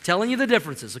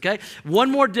differences, okay?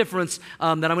 One more difference that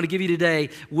I'm going to give you today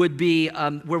would be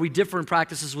where we differ in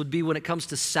practices would be when it comes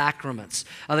to sacraments.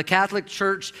 The Catholic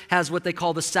Church has what they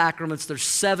call the sacraments. There's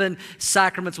 7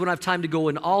 sacraments. We don't have time to go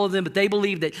into all of them, but they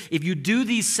believe that if you do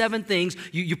these 7 things,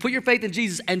 you put your faith in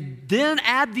Jesus and then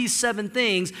add these 7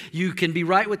 things, you can be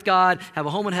right with God, have a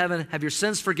home in heaven, have your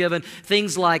sins forgiven.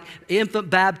 Things like infant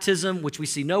baptism, which we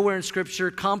see nowhere in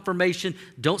Scripture, confirmation,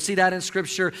 don't see that in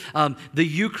Scripture. The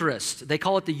Eucharist, they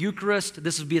call it the Eucharist.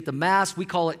 This would be at the Mass. We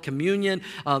call it communion,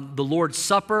 the Lord's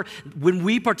Supper. When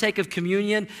we partake of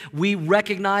communion, we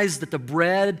recognize that the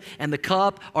bread and the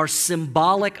cup are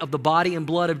symbolic of the body and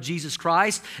blood of Jesus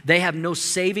Christ. They have no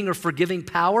saving or forgiving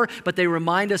power, but they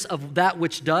remind us of that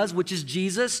which does, which is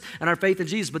Jesus and our faith in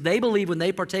Jesus. But they believe when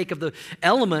they partake of the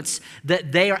elements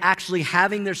that they are actually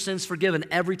having their sins forgiven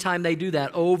every time they do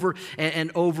that over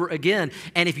and over again.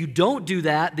 And if you don't do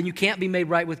that, then you can't be made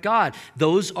right with God.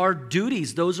 Those are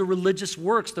duties. Those are religious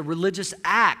works, the religious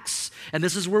acts. And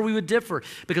this is where we would differ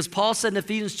because Paul said in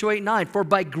Ephesians 2:8-9, for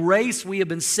by grace we have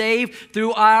been saved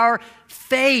through our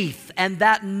faith, and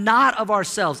that not of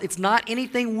ourselves. It's not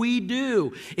anything we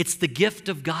do. It's the gift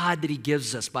of God that He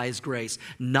gives us by His grace,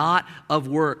 not of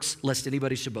works, lest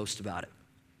anybody should boast about it.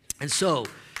 And so,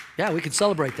 yeah, we can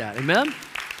celebrate that. Amen?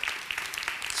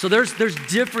 So there's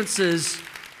differences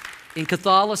in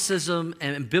Catholicism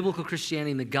and biblical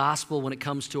Christianity and the gospel when it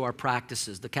comes to our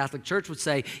practices. The Catholic Church would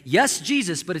say, yes,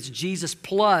 Jesus, but it's Jesus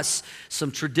plus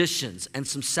some traditions and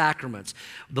some sacraments.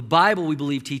 The Bible, we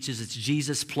believe, teaches it's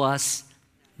Jesus plus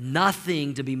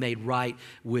nothing to be made right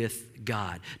with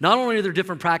God. Not only are there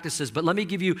different practices, but let me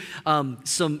give you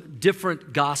some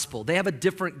different gospel. They have a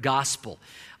different gospel.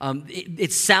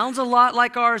 It sounds a lot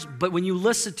like ours, but when you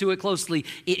listen to it closely,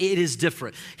 it is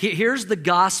different. Here's the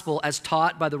gospel as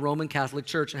taught by the Roman Catholic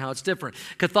Church and how it's different.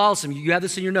 Catholicism, you have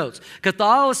this in your notes.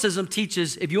 Catholicism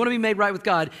teaches, if you want to be made right with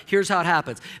God, here's how it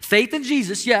happens. Faith in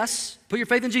Jesus, yes, put your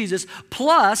faith in Jesus,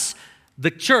 plus the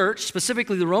church,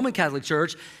 specifically the Roman Catholic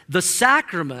Church, the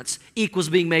sacraments equals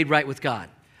being made right with God.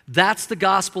 That's the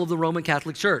gospel of the Roman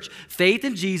Catholic Church. Faith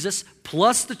in Jesus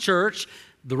plus the church,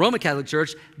 the Roman Catholic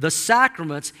Church, the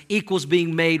sacraments equals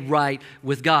being made right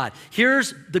with God.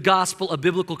 Here's the gospel of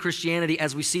biblical Christianity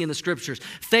as we see in the scriptures.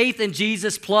 Faith in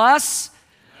Jesus plus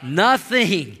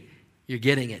nothing. You're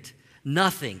getting it.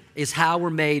 Nothing is how we're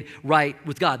made right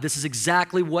with God. This is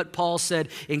exactly what Paul said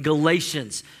in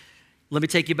Galatians. Let me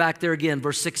take you back there again,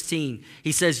 verse 16.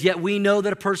 He says, yet we know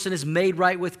that a person is made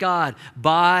right with God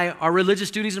by our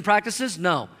religious duties and practices?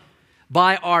 No.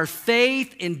 By our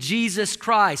faith in Jesus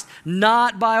Christ,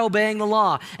 not by obeying the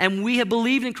law. And we have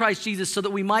believed in Christ Jesus so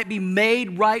that we might be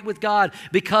made right with God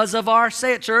because of our,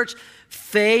 say it church,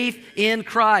 faith in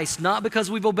Christ, not because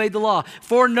we've obeyed the law.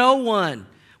 For no one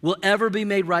will ever be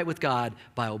made right with God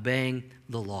by obeying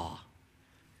the law.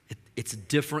 It's a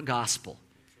different gospel.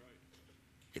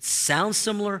 It sounds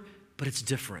similar, but it's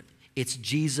different. It's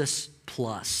Jesus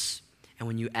plus. And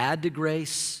when you add to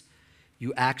grace,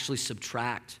 you actually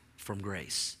subtract from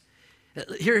grace.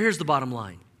 Here's the bottom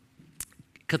line.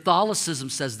 Catholicism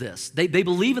says this. They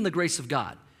believe in the grace of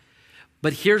God,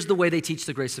 but here's the way they teach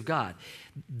the grace of God.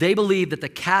 They believe that the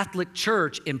Catholic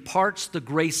Church imparts the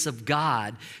grace of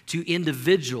God to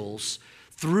individuals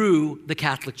through the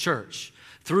Catholic Church,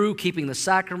 through keeping the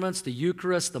sacraments, the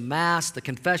Eucharist, the Mass, the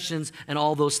confessions, and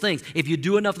all those things. If you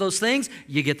do enough of those things,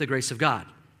 you get the grace of God.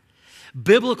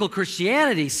 Biblical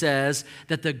Christianity says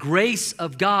that the grace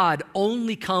of God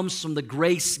only comes from the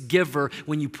grace giver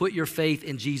when you put your faith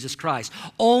in Jesus Christ.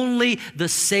 Only the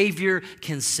Savior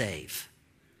can save.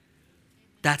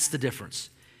 That's the difference.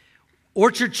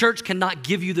 Orchard Church cannot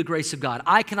give you the grace of God.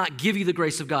 I cannot give you the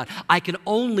grace of God. I can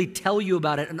only tell you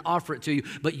about it and offer it to you,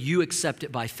 but you accept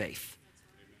it by faith.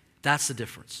 That's the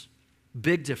difference.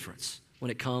 Big difference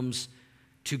when it comes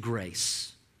to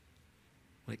grace.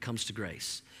 When it comes to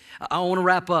grace. I want to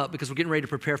wrap up because we're getting ready to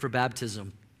prepare for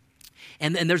baptism.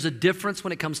 And there's a difference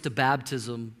when it comes to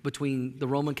baptism between the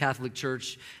Roman Catholic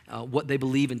Church, what they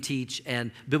believe and teach,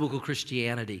 and biblical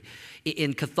Christianity.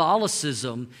 In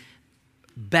Catholicism,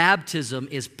 baptism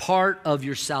is part of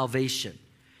your salvation.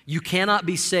 You cannot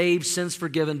be saved, sins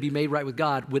forgiven, be made right with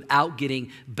God without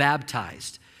getting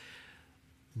baptized.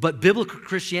 But biblical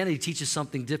Christianity teaches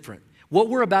something different. What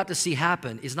we're about to see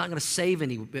happen is not going to save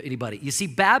anybody. You see,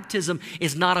 baptism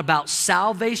is not about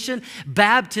salvation.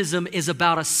 Baptism is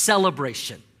about a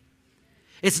celebration.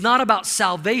 It's not about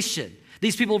salvation.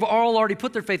 These people have all already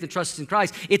put their faith and trust in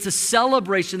Christ. It's a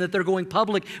celebration that they're going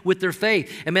public with their faith.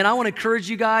 And man, I want to encourage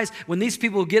you guys, when these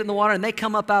people get in the water and they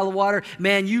come up out of the water,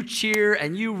 man, you cheer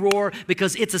and you roar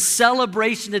because it's a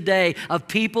celebration today of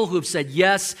people who have said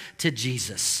yes to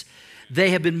Jesus.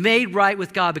 They have been made right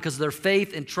with God because of their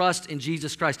faith and trust in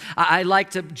Jesus Christ. I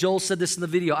like to, Joel said this in the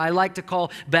video, I like to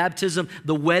call baptism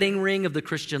the wedding ring of the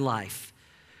Christian life.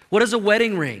 What is a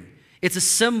wedding ring? It's a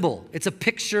symbol. It's a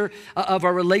picture of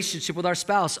our relationship with our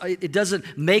spouse. It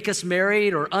doesn't make us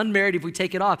married or unmarried if we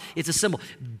take it off. It's a symbol.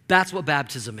 That's what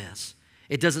baptism is.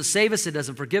 It doesn't save us. It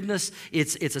doesn't forgive us.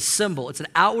 It's a symbol. It's an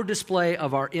outward display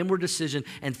of our inward decision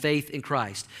and faith in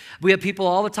Christ. We have people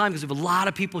all the time, because we have a lot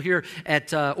of people here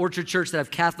at Orchard Church that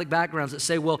have Catholic backgrounds that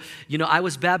say, well, you know, I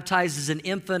was baptized as an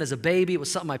infant, as a baby. It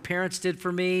was something my parents did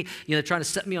for me, you know, trying to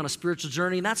set me on a spiritual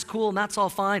journey. And that's cool and that's all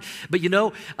fine. But, you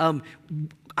know,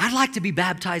 I'd like to be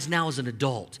baptized now as an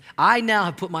adult. I now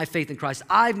have put my faith in Christ.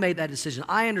 I've made that decision.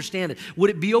 I understand it. Would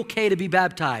it be okay to be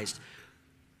baptized?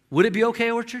 Would it be okay,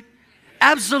 Orchard?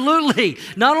 Absolutely.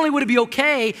 Not only would it be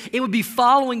okay, it would be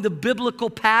following the biblical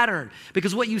pattern.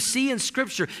 Because what you see in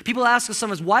Scripture, people ask us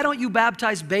sometimes, why don't you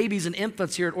baptize babies and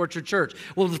infants here at Orchard Church?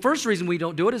 Well, the first reason we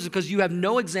don't do it is because you have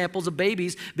no examples of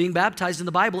babies being baptized in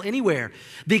the Bible anywhere.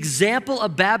 The example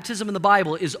of baptism in the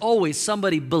Bible is always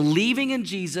somebody believing in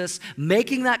Jesus,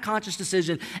 making that conscious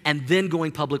decision, and then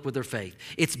going public with their faith.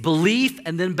 It's belief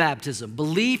and then baptism.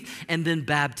 Belief and then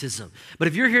baptism. But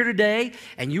if you're here today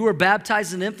and you were baptized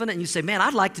as an infant and you say, man,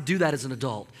 I'd like to do that as an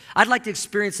adult. I'd like to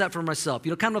experience that for myself.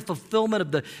 You know, kind of a fulfillment of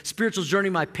the spiritual journey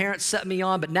my parents set me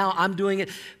on, but now I'm doing it,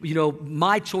 you know,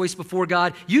 my choice before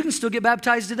God. You can still get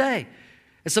baptized today.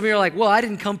 And some of you are like, well, I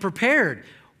didn't come prepared.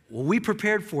 Well, we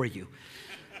prepared for you.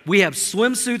 We have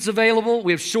swimsuits available.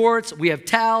 We have shorts. We have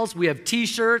towels. We have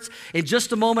T-shirts. In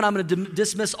just a moment, I'm going to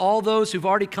dismiss all those who've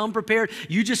already come prepared.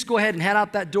 You just go ahead and head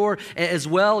out that door as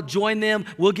well. Join them.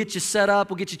 We'll get you set up.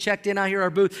 We'll get you checked in out here at our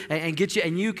booth and get you.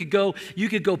 And you could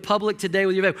go public today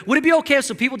with your faith. Would it be okay if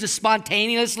some people just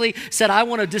spontaneously said, "I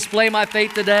want to display my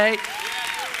faith today"?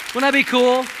 Wouldn't that be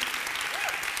cool?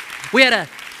 We had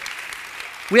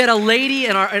a lady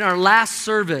in our last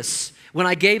service. When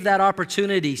I gave that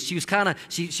opportunity, she was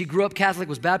she grew up Catholic,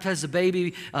 was baptized as a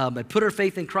baby, had put her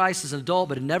faith in Christ as an adult,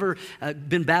 but had never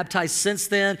been baptized since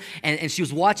then. And she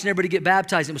was watching everybody get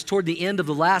baptized. It was toward the end of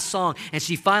the last song, and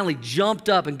she finally jumped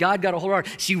up, and God got a hold of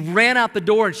her. She ran out the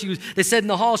door, and they said in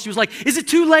the hall, she was like, "Is it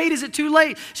too late? Is it too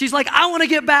late?" She's like, "I want to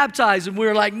get baptized." And we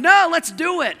were like, "No, let's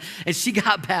do it." And she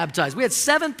got baptized. We had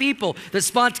 7 people that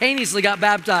spontaneously got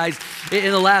baptized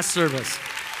in the last service.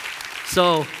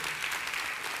 So,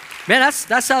 man,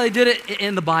 that's how they did it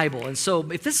in the Bible. And so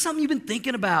if this is something you've been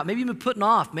thinking about, maybe you've been putting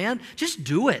off, man, just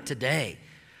do it today.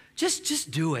 Just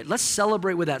do it. Let's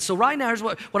celebrate with that. So right now, here's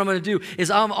what I'm going to do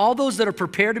is all those that are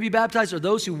prepared to be baptized or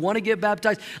those who want to get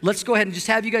baptized, let's go ahead and just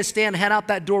have you guys stand, head out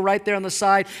that door right there on the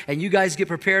side, and you guys get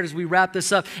prepared as we wrap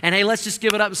this up. And hey, let's just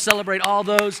give it up and celebrate all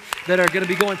those that are going to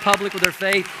be going public with their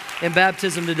faith in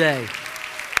baptism today.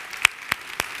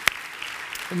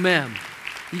 Amen.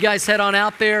 You guys head on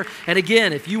out there. And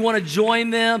again, if you want to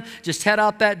join them, just head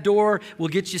out that door. We'll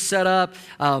get you set up.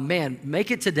 Man,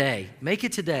 make it today. Make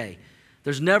it today.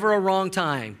 There's never a wrong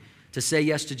time to say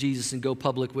yes to Jesus and go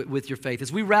public with your faith.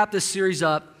 As we wrap this series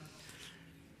up,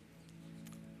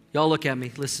 y'all look at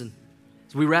me, listen.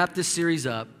 As we wrap this series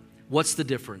up, what's the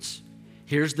difference?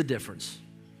 Here's the difference.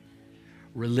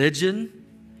 Religion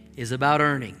is about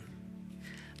earning.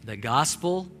 The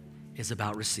gospel is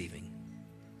about receiving.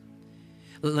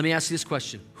 Let me ask you this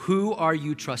question. Who are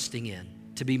you trusting in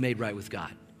to be made right with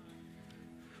God?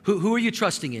 Who are you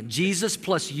trusting in? Jesus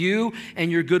plus you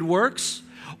and your good works,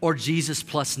 or Jesus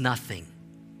plus nothing?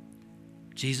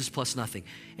 Jesus plus nothing.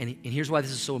 And here's why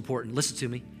this is so important. Listen to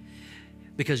me.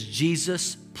 Because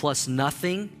Jesus plus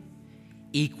nothing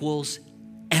equals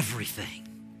everything.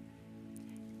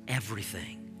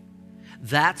 Everything.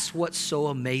 That's what's so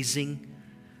amazing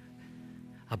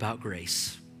about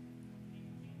grace.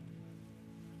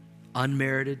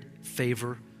 Unmerited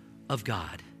favor of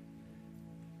God.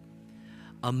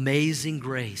 Amazing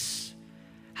grace.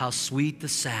 How sweet the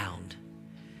sound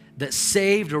that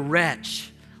saved a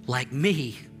wretch like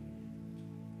me.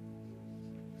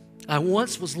 I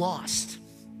once was lost,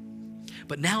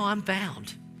 but now I'm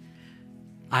found.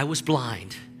 I was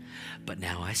blind, but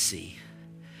now I see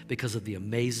because of the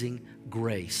amazing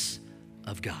grace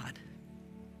of God.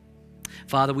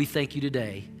 Father, we thank you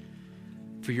today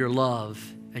for your love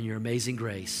and your amazing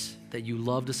grace, that you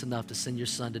loved us enough to send your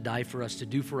Son to die for us, to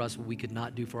do for us what we could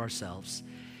not do for ourselves.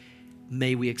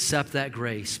 May we accept that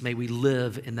grace. May we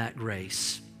live in that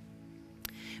grace.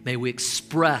 May we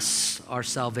express our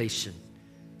salvation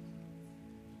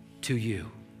to you,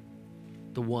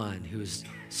 the one who has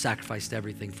sacrificed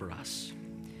everything for us.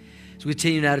 So we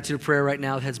continue an attitude of prayer right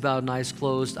now, heads bowed and eyes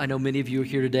closed. I know many of you are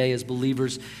here today as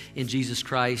believers in Jesus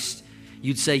Christ.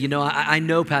 You'd say, you know, I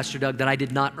know, Pastor Doug, that I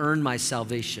did not earn my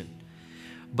salvation,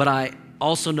 but I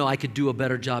also know I could do a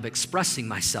better job expressing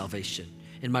my salvation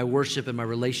in my worship and my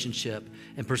relationship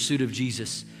and pursuit of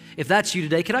Jesus. If that's you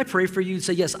today, can I pray for you and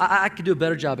say, yes, I could do a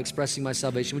better job expressing my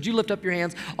salvation? Would you lift up your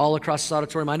hands all across this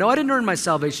auditorium? I know I didn't earn my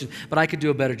salvation, but I could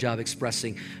do a better job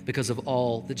expressing because of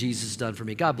all that Jesus has done for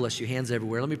me. God bless you. Hands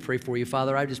everywhere. Let me pray for you.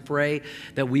 Father, I just pray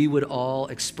that we would all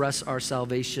express our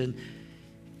salvation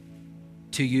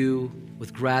to you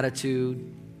with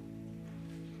gratitude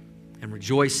and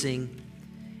rejoicing,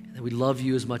 and that we love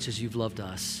you as much as you've loved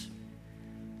us.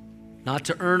 Not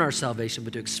to earn our salvation,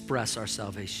 but to express our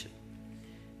salvation.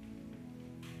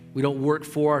 We don't work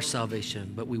for our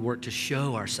salvation, but we work to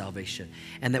show our salvation.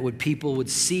 And that people would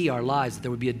see our lives, that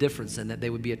there would be a difference, and that they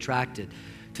would be attracted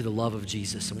to the love of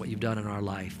Jesus and what you've done in our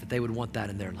life, that they would want that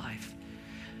in their life.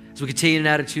 As we continue an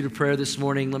attitude of prayer this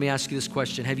morning, let me ask you this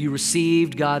question. Have you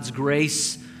received God's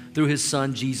grace through his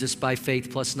Son, Jesus, by faith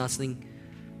plus nothing?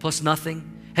 Plus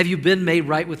nothing? Have you been made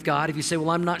right with God? If you say,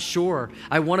 well, I'm not sure.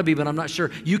 I want to be, but I'm not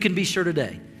sure. You can be sure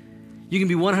today. You can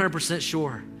be 100%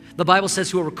 sure. The Bible says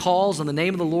whoever calls on the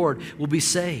name of the Lord will be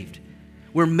saved.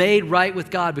 We're made right with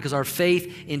God because of our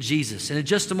faith in Jesus. And in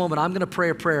just a moment, I'm going to pray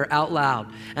a prayer out loud.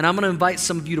 And I'm going to invite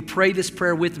some of you to pray this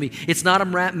prayer with me. It's not a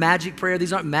magic prayer.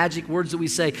 These aren't magic words that we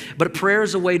say. But prayer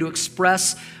is a way to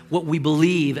express what we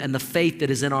believe and the faith that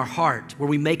is in our heart, where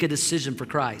we make a decision for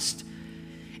Christ.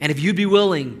 And if you'd be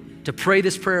willing to pray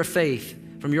this prayer of faith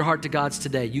from your heart to God's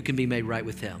today, you can be made right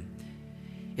with him.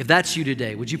 If that's you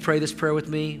today, would you pray this prayer with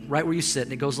me right where you sit?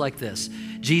 And it goes like this.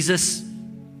 Jesus,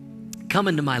 come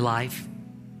into my life.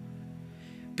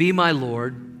 Be my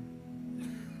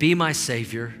Lord. Be my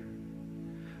Savior.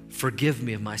 Forgive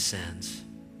me of my sins.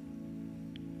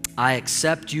 I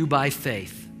accept you by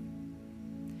faith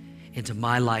into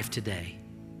my life today.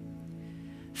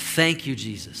 Thank you,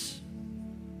 Jesus.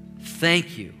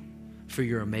 Thank you for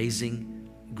your amazing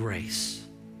grace.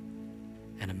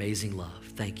 and amazing love.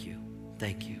 Thank you.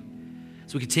 Thank you.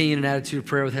 So we continue in an attitude of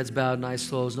prayer with heads bowed and eyes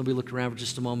closed. Nobody look around for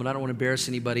just a moment. I don't want to embarrass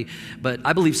anybody, but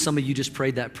I believe some of you just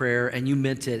prayed that prayer and you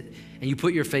meant it and you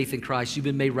put your faith in Christ. You've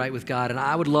been made right with God. And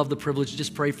I would love the privilege to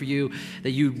just pray for you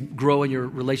that you grow in your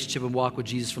relationship and walk with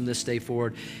Jesus from this day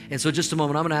forward. And so just a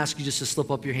moment, I'm going to ask you just to slip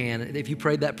up your hand if you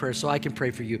prayed that prayer so I can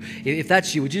pray for you. If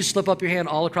that's you, would you just slip up your hand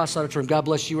all across the auditorium? God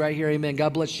bless you right here. Amen.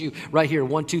 God bless you right here.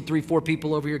 1, 2, 3, 4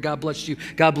 people over here. God bless you.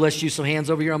 God bless you. Some hands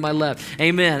over here on my left.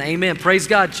 Amen. Amen. Praise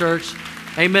God, church.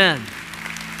 Amen.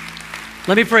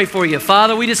 Let me pray for you.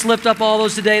 Father, we just lift up all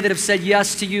those today that have said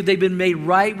yes to you. They've been made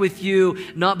right with you,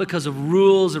 not because of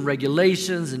rules and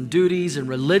regulations and duties and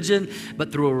religion,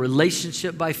 but through a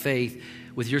relationship by faith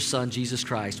with your Son, Jesus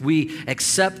Christ. We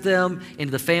accept them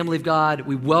into the family of God.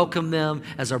 We welcome them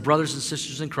as our brothers and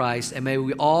sisters in Christ, and may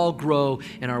we all grow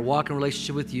in our walk and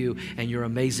relationship with you and your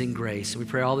amazing grace. And we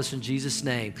pray all this in Jesus'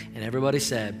 name. And everybody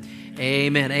said,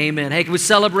 amen, amen. Hey, can we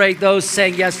celebrate those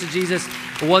saying yes to Jesus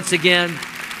once again?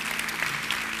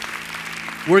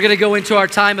 We're going to go into our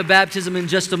time of baptism in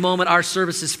just a moment. Our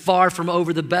service is far from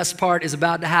over. The best part is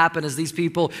about to happen as these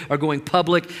people are going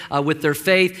public with their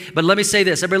faith. But let me say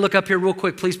this. Everybody look up here real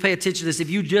quick. Please pay attention to this. If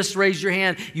you just raised your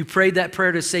hand, you prayed that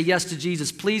prayer to say yes to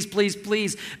Jesus. Please, please,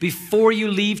 please, before you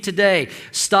leave today,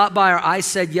 stop by our I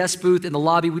Said Yes booth in the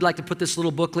lobby. We'd like to put this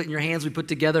little booklet in your hands we put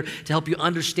together to help you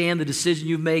understand the decision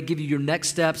you've made, give you your next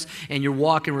steps and your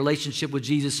walk in relationship with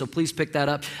Jesus. So please pick that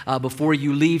up before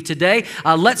you leave today.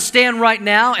 Let's stand right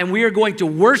now. And we are going to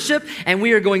worship and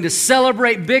we are going to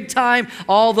celebrate big time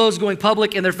all those going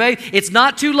public in their faith. It's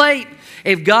not too late.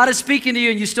 If God is speaking to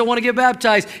you and you still want to get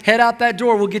baptized, head out that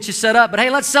door. We'll get you set up. But hey,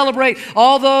 let's celebrate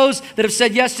all those that have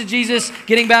said yes to Jesus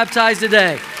getting baptized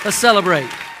today. Let's celebrate.